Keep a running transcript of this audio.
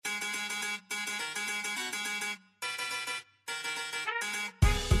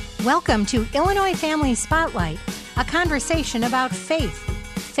Welcome to Illinois Family Spotlight, a conversation about faith,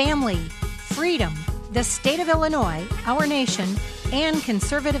 family, freedom, the state of Illinois, our nation, and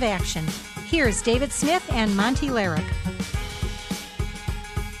conservative action. Here's David Smith and Monty Larrick.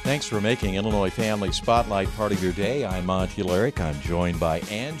 Thanks for making Illinois Family Spotlight part of your day. I'm Monty Larrick. I'm joined by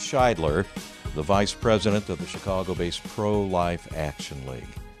Ann Scheidler, the Vice President of the Chicago-based Pro-Life Action League.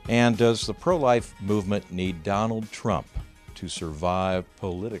 And does the pro-life movement need Donald Trump to survive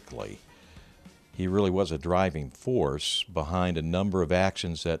politically? He really was a driving force behind a number of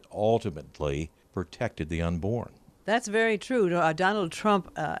actions that ultimately protected the unborn. That's very true. Donald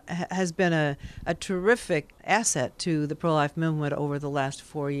Trump has been a terrific asset to the pro-life movement over the last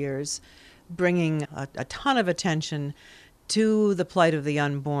 4 years, bringing a ton of attention to the plight of the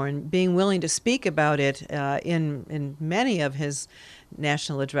unborn, being willing to speak about it in many of his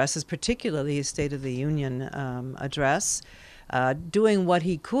national addresses, particularly his State of the Union address, doing what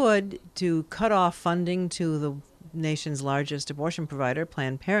he could to cut off funding to the nation's largest abortion provider,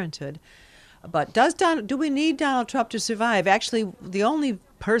 Planned Parenthood. But do we need Donald Trump to survive? Actually, the only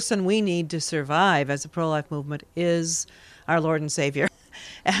person we need to survive as a pro-life movement is our Lord and Savior.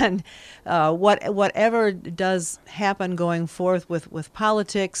 And whatever does happen going forth with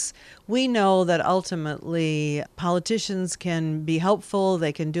politics, we know that ultimately politicians can be helpful,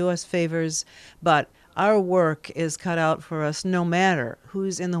 they can do us favors, but our work is cut out for us no matter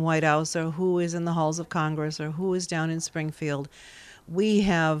who's in the White House or who is in the halls of Congress or who is down in Springfield. We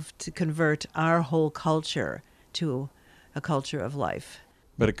have to convert our whole culture to a culture of life.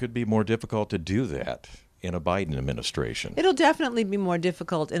 But it could be more difficult to do that in a Biden administration. It'll definitely be more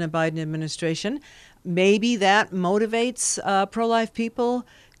difficult in a Biden administration. Maybe that motivates pro-life people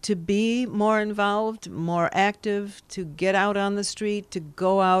to be more involved, more active, to get out on the street, to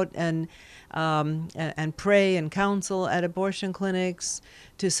go out and pray and counsel at abortion clinics,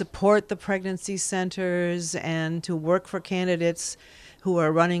 to support the pregnancy centers, and to work for candidates who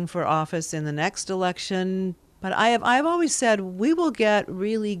are running for office in the next election. But I've always said we will get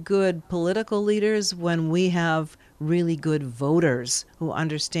really good political leaders when we have really good voters who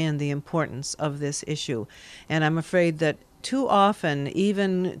understand the importance of this issue. And I'm afraid that too often,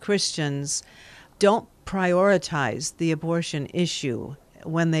 even Christians don't prioritize the abortion issue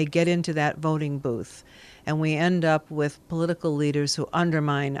when they get into that voting booth. And we end up with political leaders who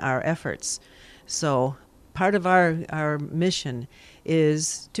undermine our efforts. So part of our mission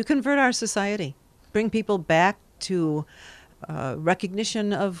is to convert our society, bring people back to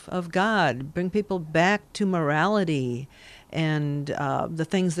recognition of God, bring people back to morality and the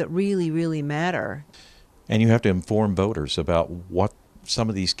things that really, really matter. And you have to inform voters about what some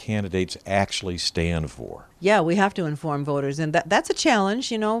of these candidates actually stand for. Yeah, we have to inform voters, and that's a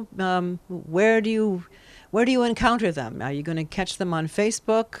challenge. You know, where do you encounter them? Are you going to catch them on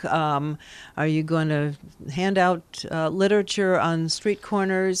Facebook? Are you going to hand out literature on street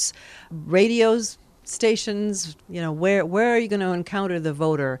corners, radios, stations? You know, where are you going to encounter the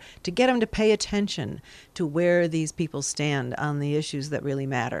voter to get them to pay attention to where these people stand on the issues that really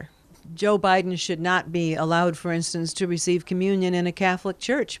matter? Joe Biden should not be allowed, for instance, to receive communion in a Catholic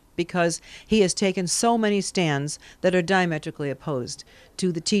church because he has taken so many stands that are diametrically opposed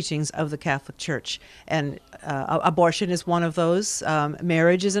to the teachings of the Catholic Church. And abortion is one of those.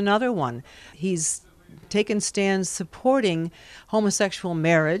 Marriage is another one. He's taken stands supporting homosexual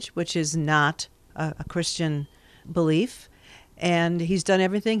marriage, which is not a Christian belief. And he's done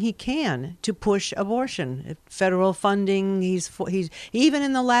everything he can to push abortion. Federal funding, he's even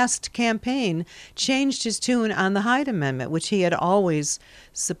in the last campaign changed his tune on the Hyde Amendment, which he had always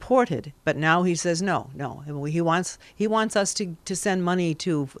supported. But now he says no. He wants us to send money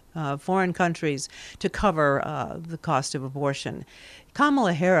to foreign countries to cover the cost of abortion.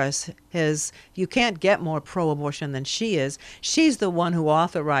 Kamala Harris you can't get more pro-abortion than she is. She's the one who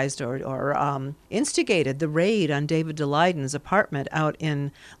authorized or instigated the raid on David Daleidon's apartment out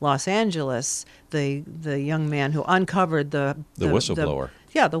in Los Angeles, the young man who uncovered the whistleblower.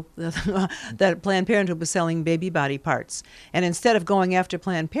 That Planned Parenthood was selling baby body parts. And instead of going after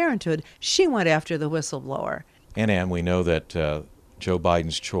Planned Parenthood, she went after the whistleblower. And Ann, we know that Joe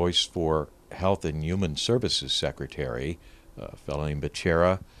Biden's choice for Health and Human Services Secretary, a fellow named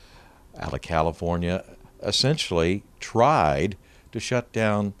Becerra, out of California, essentially tried to shut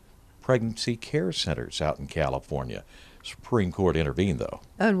down pregnancy care centers out in California. Supreme Court intervened, though.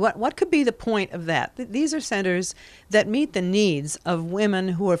 And what could be the point of that? These are centers that meet the needs of women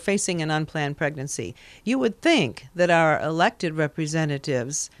who are facing an unplanned pregnancy. You would think that our elected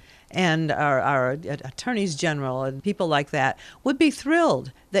representatives and our attorneys general and people like that would be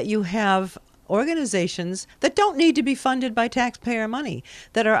thrilled that you have organizations that don't need to be funded by taxpayer money,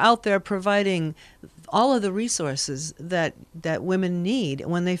 that are out there providing all of the resources that women need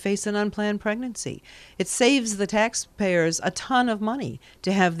when they face an unplanned pregnancy. It saves the taxpayers a ton of money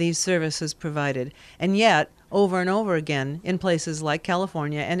to have these services provided. And yet, over and over again, in places like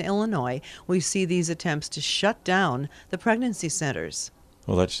California and Illinois, we see these attempts to shut down the pregnancy centers.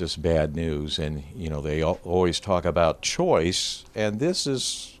 Well, that's just bad news. And, they always talk about choice, and this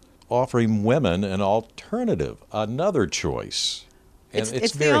is offering women an alternative, another choice. And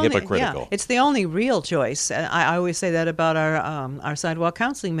it's very hypocritical. Yeah, it's the only real choice. I always say that about our sidewalk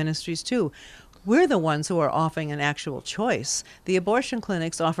counseling ministries, too. We're the ones who are offering an actual choice. The abortion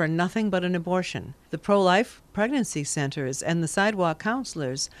clinics offer nothing but an abortion. The pro-life pregnancy centers and the sidewalk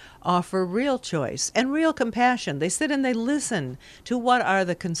counselors offer real choice and real compassion. They sit and they listen to what are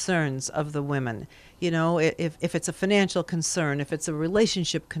the concerns of the women. If it's a financial concern, if it's a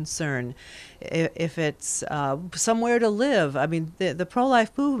relationship concern, if it's somewhere to live. I mean, the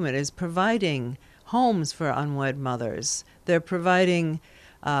pro-life movement is providing homes for unwed mothers. They're providing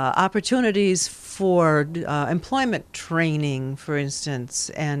opportunities for employment training, for instance,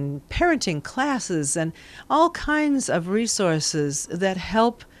 and parenting classes, and all kinds of resources that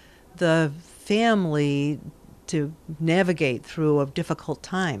help the family to navigate through a difficult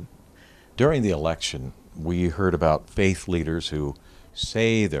time. During the election, we heard about faith leaders who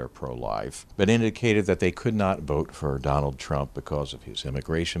say they're pro-life, but indicated that they could not vote for Donald Trump because of his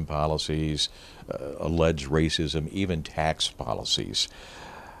immigration policies, alleged racism, even tax policies.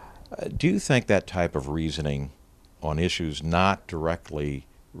 Do you think that type of reasoning on issues not directly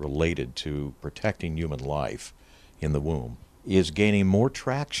related to protecting human life in the womb is gaining more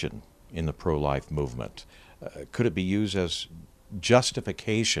traction in the pro-life movement? Could it be used as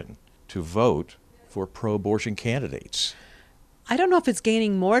justification to vote for pro-abortion candidates? I don't know if it's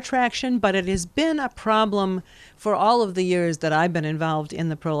gaining more traction, but it has been a problem for all of the years that I've been involved in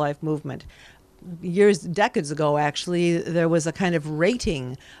the pro-life movement. Decades ago, actually, there was a kind of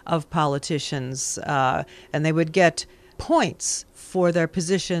rating of politicians, and they would get points for their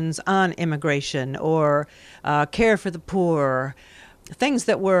positions on immigration or care for the poor, things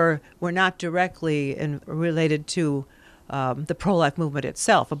that were not directly related to the pro-life movement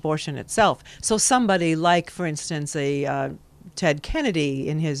itself, abortion itself. So somebody like, for instance, Ted Kennedy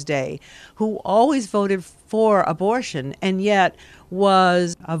in his day, who always voted for abortion and yet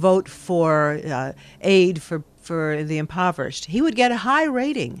was a vote for aid for the impoverished. He would get a high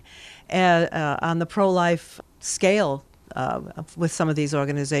rating on the pro-life scale with some of these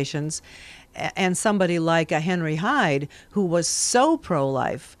organizations. And somebody like a Henry Hyde, who was so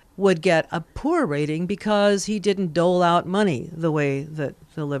pro-life, would get a poor rating because he didn't dole out money the way that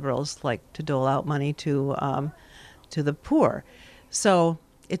the liberals like to dole out money to the poor. So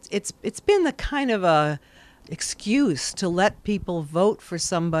it's been the kind of a excuse to let people vote for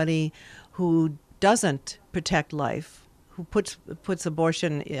somebody who doesn't protect life, who puts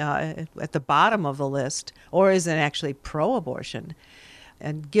abortion at the bottom of the list, or isn't actually pro-abortion,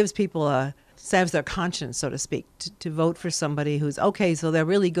 and gives people salves their conscience, so to speak, to vote for somebody who's okay. So they're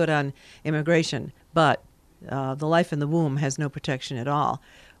really good on immigration, but the life in the womb has no protection at all.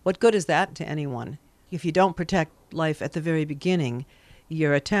 What good is that to anyone? If you don't protect life at the very beginning,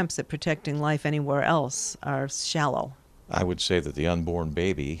 your attempts at protecting life anywhere else are shallow. I would say that the unborn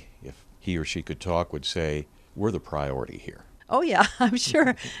baby, if he or she could talk, would say, we're the priority here. Oh, yeah, I'm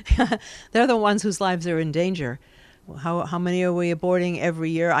sure. They're the ones whose lives are in danger. How many are we aborting every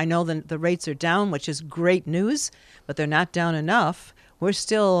year? I know the rates are down, which is great news, but they're not down enough. We're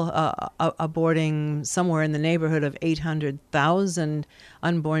still aborting somewhere in the neighborhood of 800,000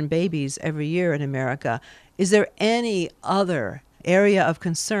 unborn babies every year in America. Is there any other area of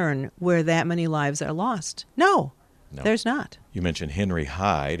concern where that many lives are lost? No, there's not. You mentioned Henry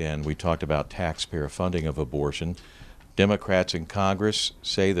Hyde, and we talked about taxpayer funding of abortion. Democrats in Congress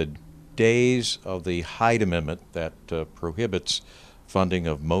say the days of the Hyde Amendment that prohibits funding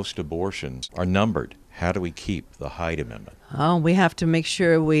of most abortions are numbered. How do we keep the Hyde Amendment? Oh, we have to make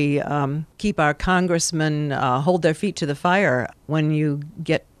sure we keep our congressmen hold their feet to the fire. When you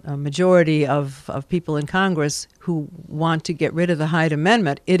get a majority of people in Congress who want to get rid of the Hyde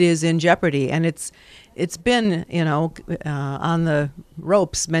Amendment, it is in jeopardy. And it's been, on the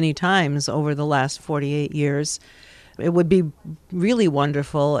ropes many times over the last 48 years. It would be really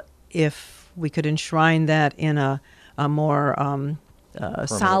wonderful if we could enshrine that in a more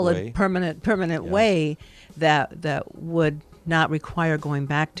solid, way. permanent way that would not require going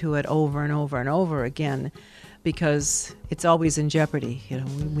back to it over and over and over again, because it's always in jeopardy.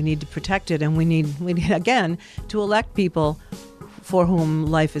 We need to protect it, and we need again to elect people for whom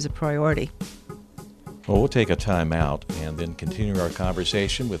life is a priority. Well, we'll take a time out and then continue our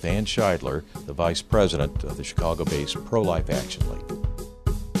conversation with Ann Scheidler, the Vice President of the Chicago-based Pro-Life Action League.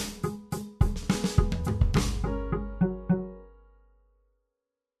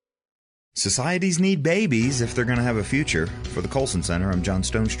 Societies need babies if they're going to have a future. For the Colson Center, I'm John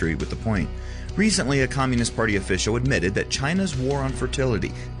Stonestreet with The Point. Recently, a Communist Party official admitted that China's war on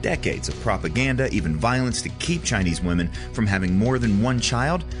fertility, decades of propaganda, even violence to keep Chinese women from having more than one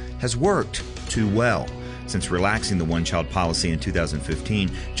child, has worked too well. Since relaxing the one-child policy in 2015,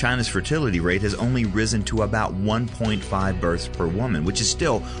 China's fertility rate has only risen to about 1.5 births per woman, which is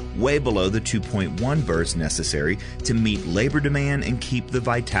still way below the 2.1 births necessary to meet labor demand and keep the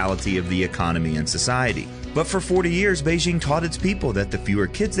vitality of the economy and society. But for 40 years, Beijing taught its people that the fewer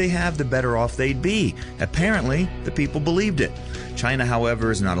kids they have, the better off they'd be. Apparently, the people believed it. China,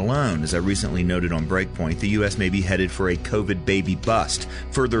 however, is not alone. As I recently noted on Breakpoint, the U.S. may be headed for a COVID baby bust,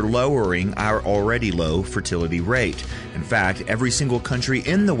 further lowering our already low fertility rate. In fact, every single country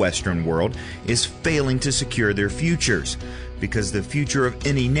in the Western world is failing to secure their futures, because the future of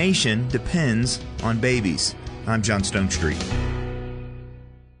any nation depends on babies. I'm John Stonestreet.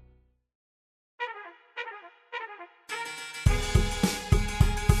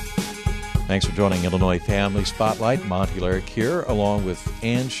 Thanks for joining Illinois Family Spotlight. Monty Larrick here, along with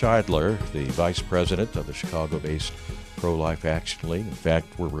Ann Scheidler, the Vice President of the Chicago-based Pro-Life Action League. In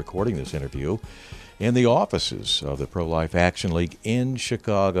fact, we're recording this interview in the offices of the Pro-Life Action League in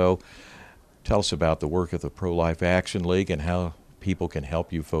Chicago. Tell us about the work of the Pro-Life Action League and how people can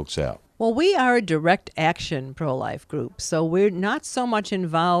help you folks out. Well, we are a direct action pro-life group, so we're not so much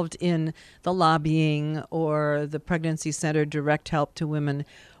involved in the lobbying or the pregnancy center direct help to women.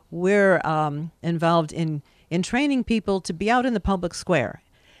 We're involved in training people to be out in the public square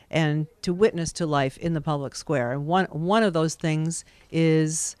and to witness to life in the public square. One of those things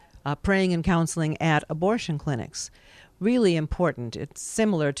is praying and counseling at abortion clinics. Really important. It's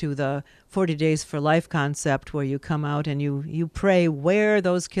similar to the 40 Days for Life concept, where you come out and you pray where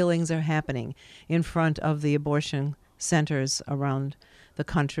those killings are happening in front of the abortion centers around the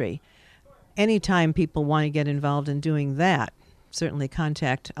country. Anytime people want to get involved in doing that, certainly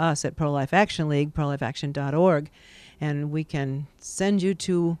contact us at Pro-Life Action League, prolifeaction.org, and we can send you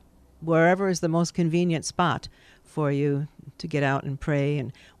to wherever is the most convenient spot for you to get out and pray.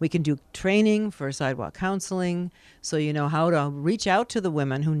 And we can do training for sidewalk counseling, so you know how to reach out to the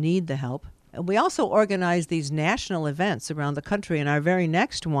women who need the help. And we also organize these national events around the country, and our very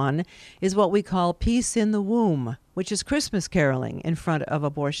next one is what we call Peace in the Womb, which is Christmas caroling in front of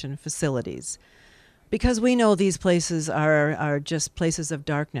abortion facilities. Because we know these places are just places of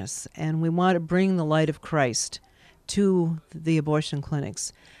darkness, and we want to bring the light of Christ to the abortion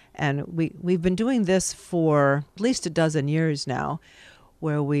clinics. And we've been doing this for at least a dozen years now,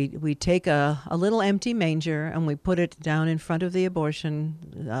 where we take a little empty manger and we put it down in front of the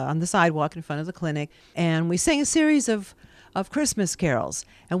abortion, on the sidewalk in front of the clinic, and we sing a series of Christmas carols.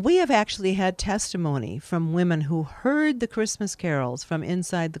 And we have actually had testimony from women who heard the Christmas carols from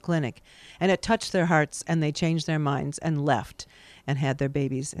inside the clinic, and it touched their hearts, and they changed their minds and left and had their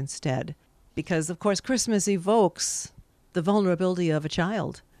babies instead. Because, of course, Christmas evokes the vulnerability of a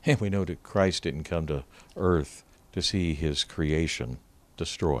child. And we know that Christ didn't come to earth to see his creation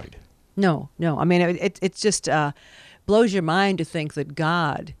destroyed. No. I mean, it just blows your mind to think that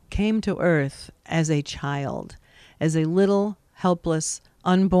God came to earth as a child, as a little, helpless,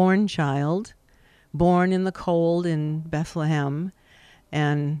 unborn child, born in the cold in Bethlehem,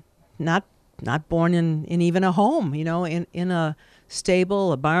 and not born in even a home, in a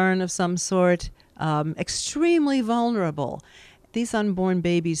stable, a barn of some sort, extremely vulnerable. These unborn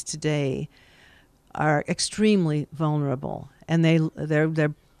babies today are extremely vulnerable, and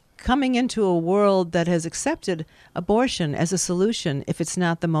they're coming into a world that has accepted abortion as a solution if it's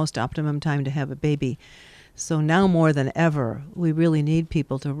not the most optimum time to have a baby. So now more than ever, we really need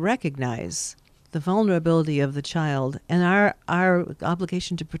people to recognize the vulnerability of the child and our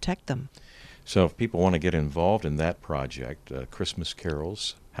obligation to protect them. So if people want to get involved in that project, Christmas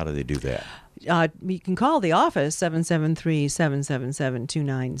carols, how do they do that? You can call the office,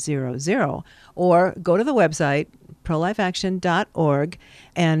 773-777-2900, or go to the website, prolifeaction.org,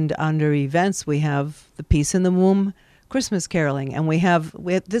 and under events we have the Peace in the Womb Christmas caroling, and we have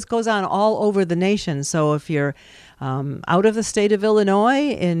this goes on all over the nation. So if you're out of the state of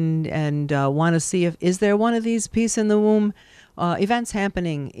Illinois and want to see is there one of these Peace in the Womb events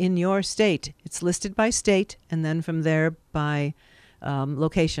happening in your state, it's listed by state, and then from there by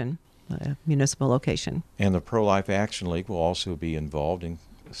location, municipal location. And the Pro-Life Action League will also be involved in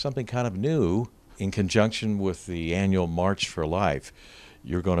something kind of new in conjunction with the annual March for Life.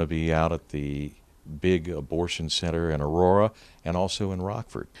 You're going to be out at the big abortion center in Aurora and also in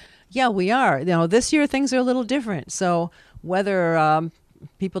Rockford. Yeah, we are. This year things are a little different. So whether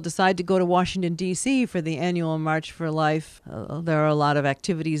people decide to go to Washington, D.C. for the annual March for Life, there are a lot of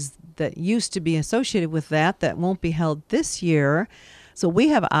activities that used to be associated with that won't be held this year. So we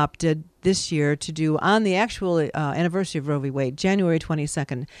have opted this year to do, on the actual anniversary of Roe v. Wade, January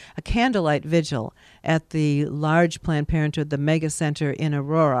 22nd, a candlelight vigil at the large Planned Parenthood, the Mega Center in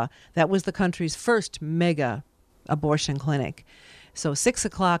Aurora. That was the country's first mega abortion clinic. So 6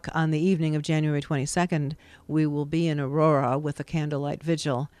 o'clock on the evening of January 22nd, we will be in Aurora with a candlelight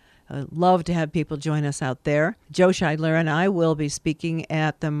vigil. Love to have people join us out there. Joe Scheidler and I will be speaking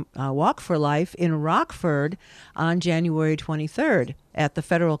at the Walk for Life in Rockford on January 23rd at the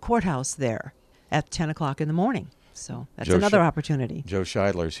federal courthouse there at 10 o'clock in the morning. So that's another opportunity. Joe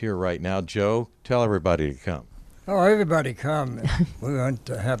Scheidler's here right now. Joe, tell everybody to come. Oh, everybody come. We want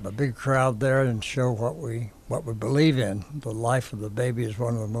to have a big crowd there and show what we believe in. The life of the baby is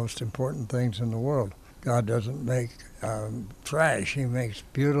one of the most important things in the world. God doesn't make trash. He makes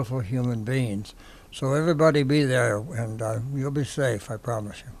beautiful human beings. So everybody be there, and you'll be safe, I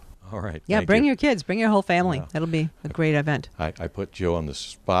promise you. All right. Yeah, bring your kids. Bring your whole family. Yeah. That'll be a great event. I put Joe on the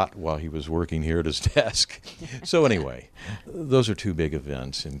spot while he was working here at his desk. So anyway, those are two big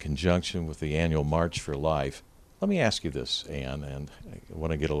events in conjunction with the annual March for Life. Let me ask you this, Ann, and I want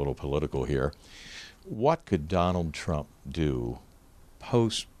to get a little political here. What could Donald Trump do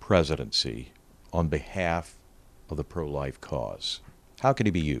post-presidency on behalf of the pro-life cause? How could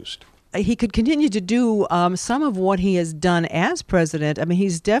he be used? He could continue to do some of what he has done as president. I mean,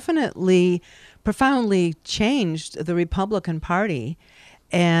 he's definitely profoundly changed the Republican Party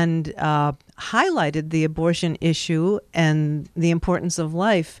and highlighted the abortion issue and the importance of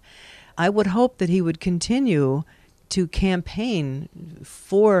life. I would hope that he would continue to campaign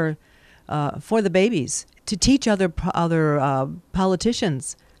for the babies, to teach other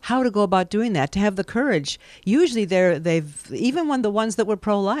politicians how to go about doing that, to have the courage. Usually they've even when the ones that were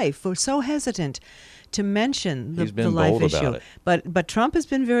pro-life were so hesitant to mention the life issue. But Trump has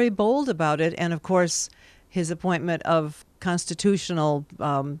been very bold about it, and of course his appointment of constitutional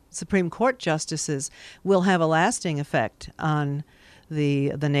Supreme Court justices will have a lasting effect on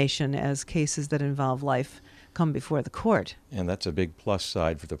the nation as cases that involve life come before the court. And that's a big plus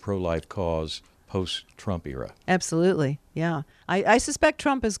side for the pro-life cause post-Trump era. Absolutely, yeah. I suspect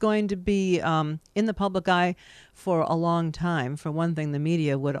Trump is going to be in the public eye for a long time. For one thing, the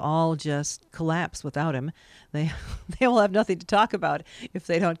media would all just collapse without him. They will have nothing to talk about if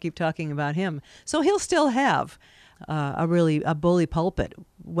they don't keep talking about him. So he'll still have a bully pulpit,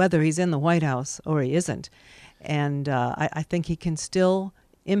 whether he's in the White House or he isn't. And I think he can still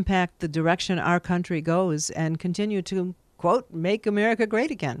impact the direction our country goes and continue to, quote, make America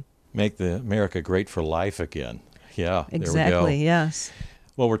great again. Make America great for life again. Yeah, exactly, there we go. Yes.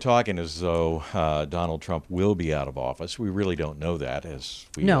 Well, we're talking as though Donald Trump will be out of office. We really don't know that as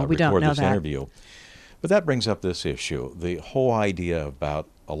we record this interview. But that brings up this issue, the whole idea about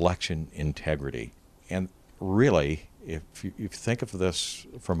election integrity. And really, if you think of this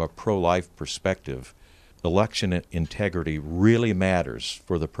from a pro-life perspective, election integrity really matters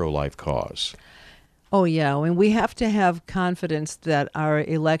for the pro-life cause. Oh, yeah. I mean, we have to have confidence that our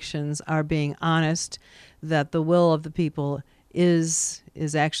elections are being honest, that the will of the people is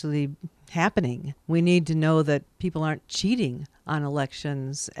actually happening. We need to know that people aren't cheating on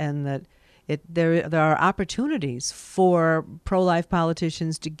elections and that there are opportunities for pro-life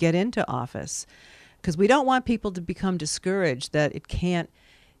politicians to get into office, because we don't want people to become discouraged that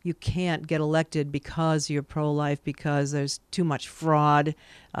you can't get elected because you're pro-life, because there's too much fraud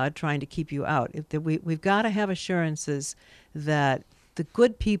trying to keep you out. We've got to have assurances that the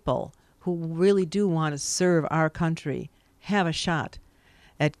good people who really do want to serve our country have a shot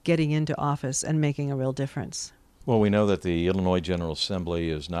at getting into office and making a real difference. Well, we know that the Illinois General Assembly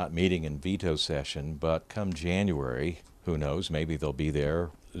is not meeting in veto session, but come January, who knows, maybe they'll be there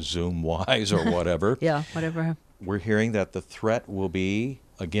Zoom-wise or whatever. Yeah, whatever. We're hearing that the threat will be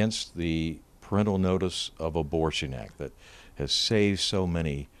against the Parental Notice of Abortion Act that has saved so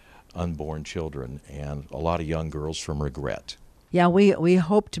many unborn children and a lot of young girls from regret. Yeah, we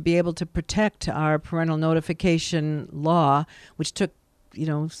hope to be able to protect our parental notification law, which took,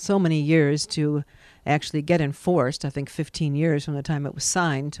 so many years to actually get enforced. I think 15 years from the time it was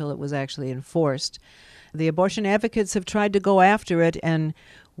signed till it was actually enforced. The abortion advocates have tried to go after it, and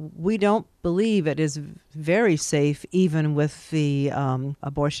we don't believe it is very safe, even with the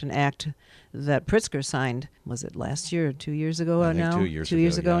Abortion Act that Pritzker signed. Was it last year or 2 years ago now? 2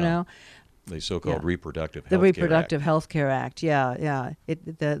 years ago now. The so-called Reproductive Health The Care Reproductive Act. Health Care Act, yeah.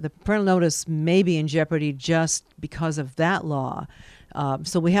 The parental notice may be in jeopardy just because of that law.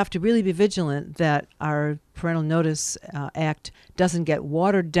 So we have to really be vigilant that our Parental Notice Act doesn't get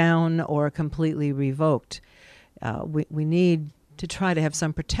watered down or completely revoked. We need to try to have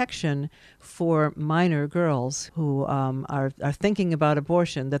some protection for minor girls who are thinking about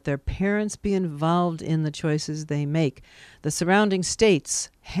abortion, that their parents be involved in the choices they make. The surrounding states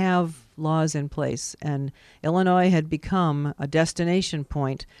have laws in place, and Illinois had become a destination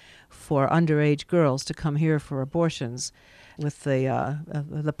point for underage girls to come here for abortions. With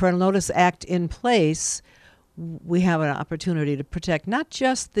the Parental Notice Act in place, we have an opportunity to protect not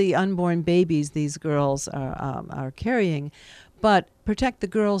just the unborn babies these girls are carrying, but protect the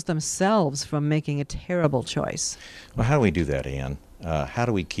girls themselves from making a terrible choice. Well, how do we do that, Ann? How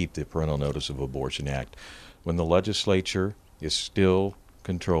do we keep the Parental Notice of Abortion Act when the legislature is still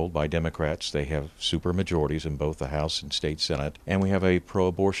controlled by Democrats? They have supermajorities in both the House and state Senate, and we have a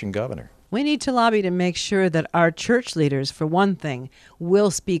pro-abortion governor. We need to lobby to make sure that our church leaders, for one thing,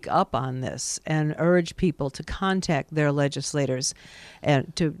 will speak up on this and urge people to contact their legislators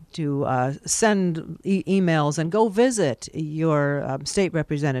and to send emails and go visit your state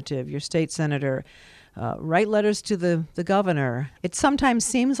representative, your state senator. Write letters to the governor. It sometimes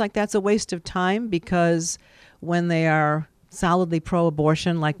seems like that's a waste of time because when they are solidly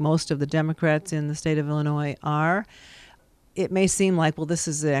pro-abortion, like most of the Democrats in the state of Illinois are, it may seem like, well, this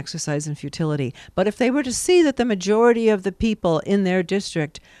is an exercise in futility. But if they were to see that the majority of the people in their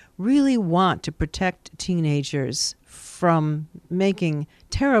district really want to protect teenagers from making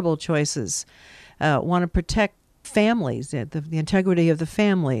terrible choices, want to protect families, the integrity of the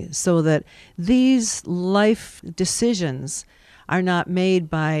family, so that these life decisions are not made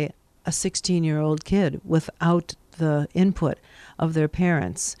by a 16-year-old kid without the input of their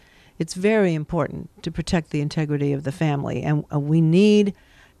parents. It's very important to protect the integrity of the family, and we need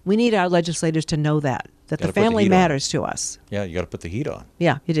our legislators to know that the family matters to us. Yeah, you got to put the heat on.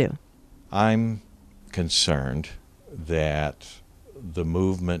 Yeah, you do. I'm concerned that the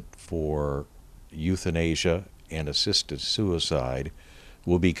movement for euthanasia and assisted suicide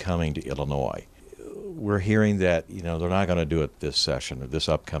will be coming to Illinois. We're hearing that, they're not going to do it this session or this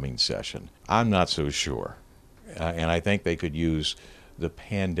upcoming session. I'm not so sure. And I think they could use the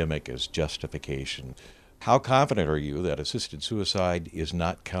pandemic as justification. How confident are you that assisted suicide is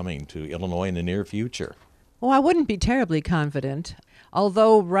not coming to Illinois in the near future? Well, I wouldn't be terribly confident.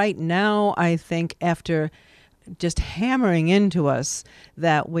 Although right now, I think after just hammering into us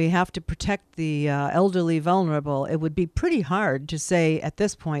that we have to protect the elderly vulnerable, it would be pretty hard to say at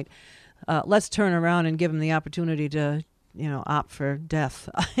this point, let's turn around and give them the opportunity to, opt for death.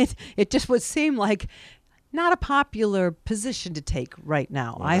 It just would seem like not a popular position to take right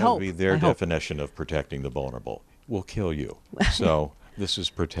now. Well, I hope. That would be their definition of protecting the vulnerable. We'll kill you. So this is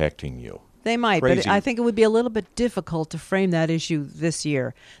protecting you. They might, Crazy. but I think it would be a little bit difficult to frame that issue this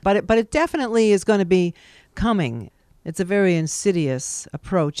year. But it definitely is going to be coming. It's a very insidious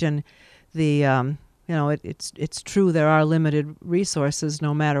approach, and it's true there are limited resources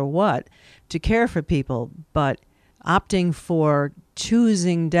no matter what to care for people, but opting for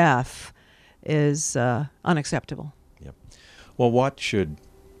choosing death is unacceptable. Yep. Well, what should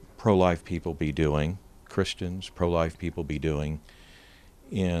pro-life people be doing, Christians, pro-life people be doing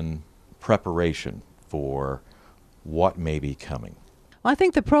in preparation for what may be coming? Well, I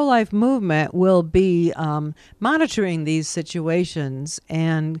think the pro-life movement will be monitoring these situations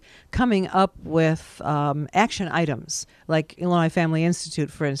and coming up with action items, like Illinois Family Institute,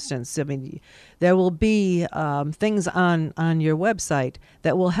 for instance. I mean, there will be things on your website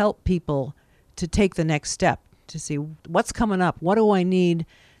that will help people to take the next step, to see what's coming up, what do I need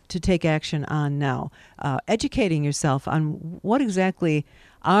to take action on now. Educating yourself on what exactly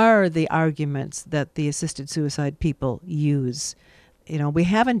are the arguments that the assisted suicide people use. We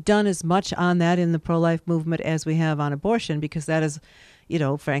haven't done as much on that in the pro-life movement as we have on abortion, because that is,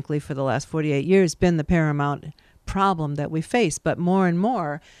 frankly, for the last 48 years been the paramount problem that we face. But more and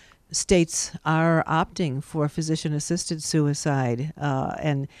more states are opting for physician-assisted suicide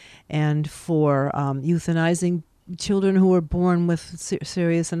and for euthanizing children who are born with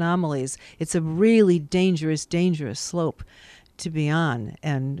serious anomalies. It's a really dangerous slope to be on,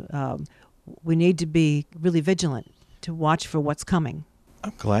 and we need to be really vigilant to watch for what's coming.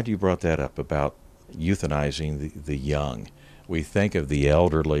 I'm glad you brought that up about euthanizing the young. We think of the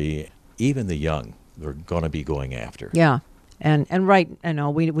elderly, even the young, they're going to be going after. Yeah. And right,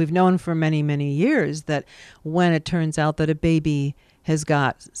 we've known for many, many years that when it turns out that a baby has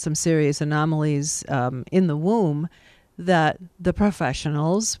got some serious anomalies in the womb, that the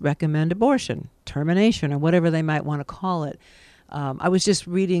professionals recommend abortion, termination, or whatever they might want to call it. I was just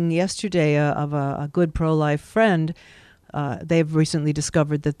reading yesterday of a good pro-life friend. They've recently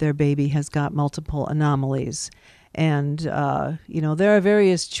discovered that their baby has got multiple anomalies. And, there are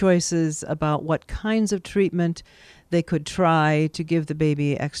various choices about what kinds of treatment they could try to give the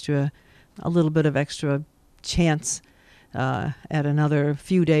baby a little bit of extra chance at another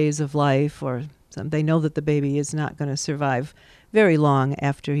few days of life, or they know that the baby is not going to survive very long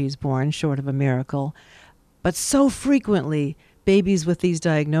after he's born, short of a miracle. But so frequently, babies with these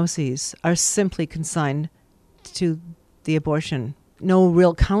diagnoses are simply consigned to the abortion. No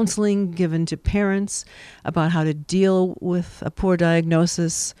real counseling given to parents about how to deal with a poor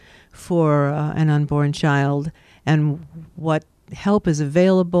diagnosis for an unborn child, and what help is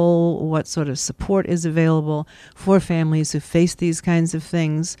available, what sort of support is available for families who face these kinds of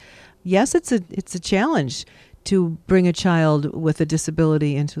things. Yes, it's a challenge to bring a child with a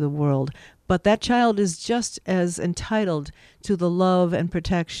disability into the world, but that child is just as entitled to the love and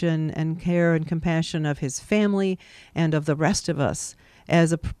protection and care and compassion of his family and of the rest of us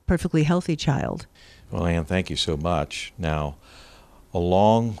as a perfectly healthy child. Well, Ann, thank you so much. Now,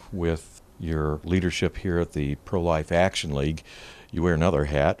 along with your leadership here at the Pro-Life Action League, you wear another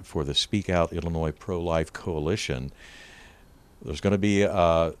hat for the Speak Out Illinois Pro-Life Coalition. There's going to be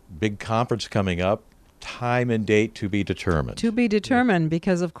a big conference coming up, time and date to be determined. To be determined,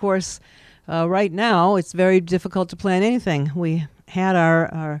 because, of course, right now it's very difficult to plan anything. We had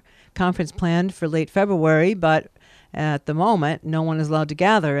our conference planned for late February, but at the moment, no one is allowed to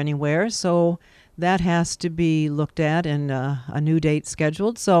gather anywhere, so that has to be looked at and a new date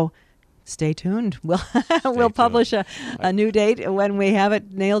scheduled. So stay tuned. We'll publish a new date when we have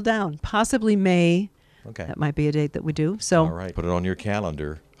it nailed down. Possibly May. Okay. That might be a date that we do. So, all right. Put it on your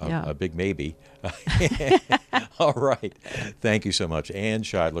calendar. A big maybe. All right. Thank you so much. Ann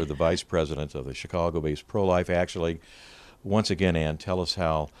Scheidler, the Vice President of the Chicago-based Pro-Life Action League. Once again, Ann, tell us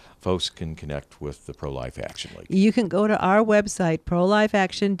how folks can connect with the Pro-Life Action League. You can go to our website,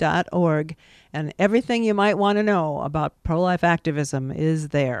 prolifeaction.org, and everything you might want to know about pro-life activism is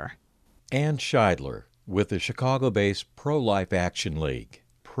there. Ann Scheidler with the Chicago-based Pro-Life Action League.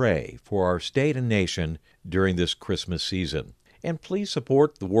 Pray for our state and nation during this Christmas season. And please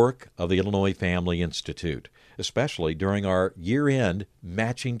support the work of the Illinois Family Institute, especially during our year-end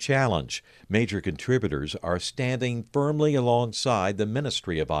matching challenge. Major contributors are standing firmly alongside the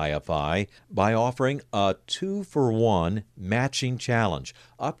ministry of IFI by offering a 2-for-1 matching challenge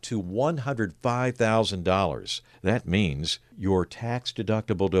up to $105,000. That means your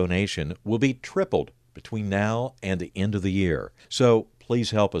tax-deductible donation will be tripled between now and the end of the year. So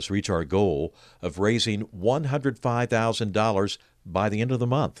please help us reach our goal of raising $105,000 by the end of the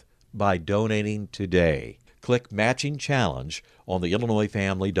month by donating today. Click Matching Challenge on the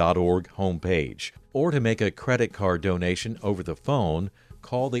IllinoisFamily.org homepage. Or to make a credit card donation over the phone,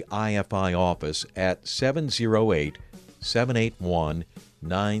 call the IFI office at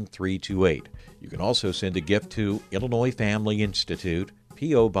 708-781-9328. You can also send a gift to Illinois Family Institute,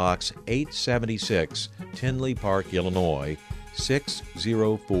 P.O. Box 876, Tinley Park, Illinois,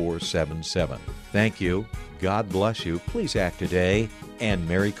 60477. Thank you. God bless you. Please act today, and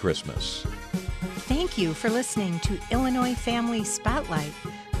Merry Christmas. Thank you for listening to Illinois Family Spotlight.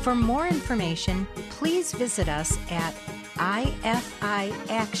 For more information, please visit us at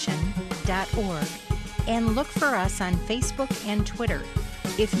ifiaction.org and look for us on Facebook and Twitter.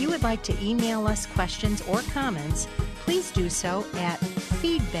 If you would like to email us questions or comments, please do so at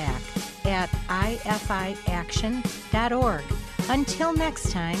feedback@ifiaction.org. Until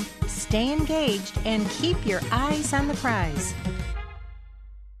next time, stay engaged and keep your eyes on the prize.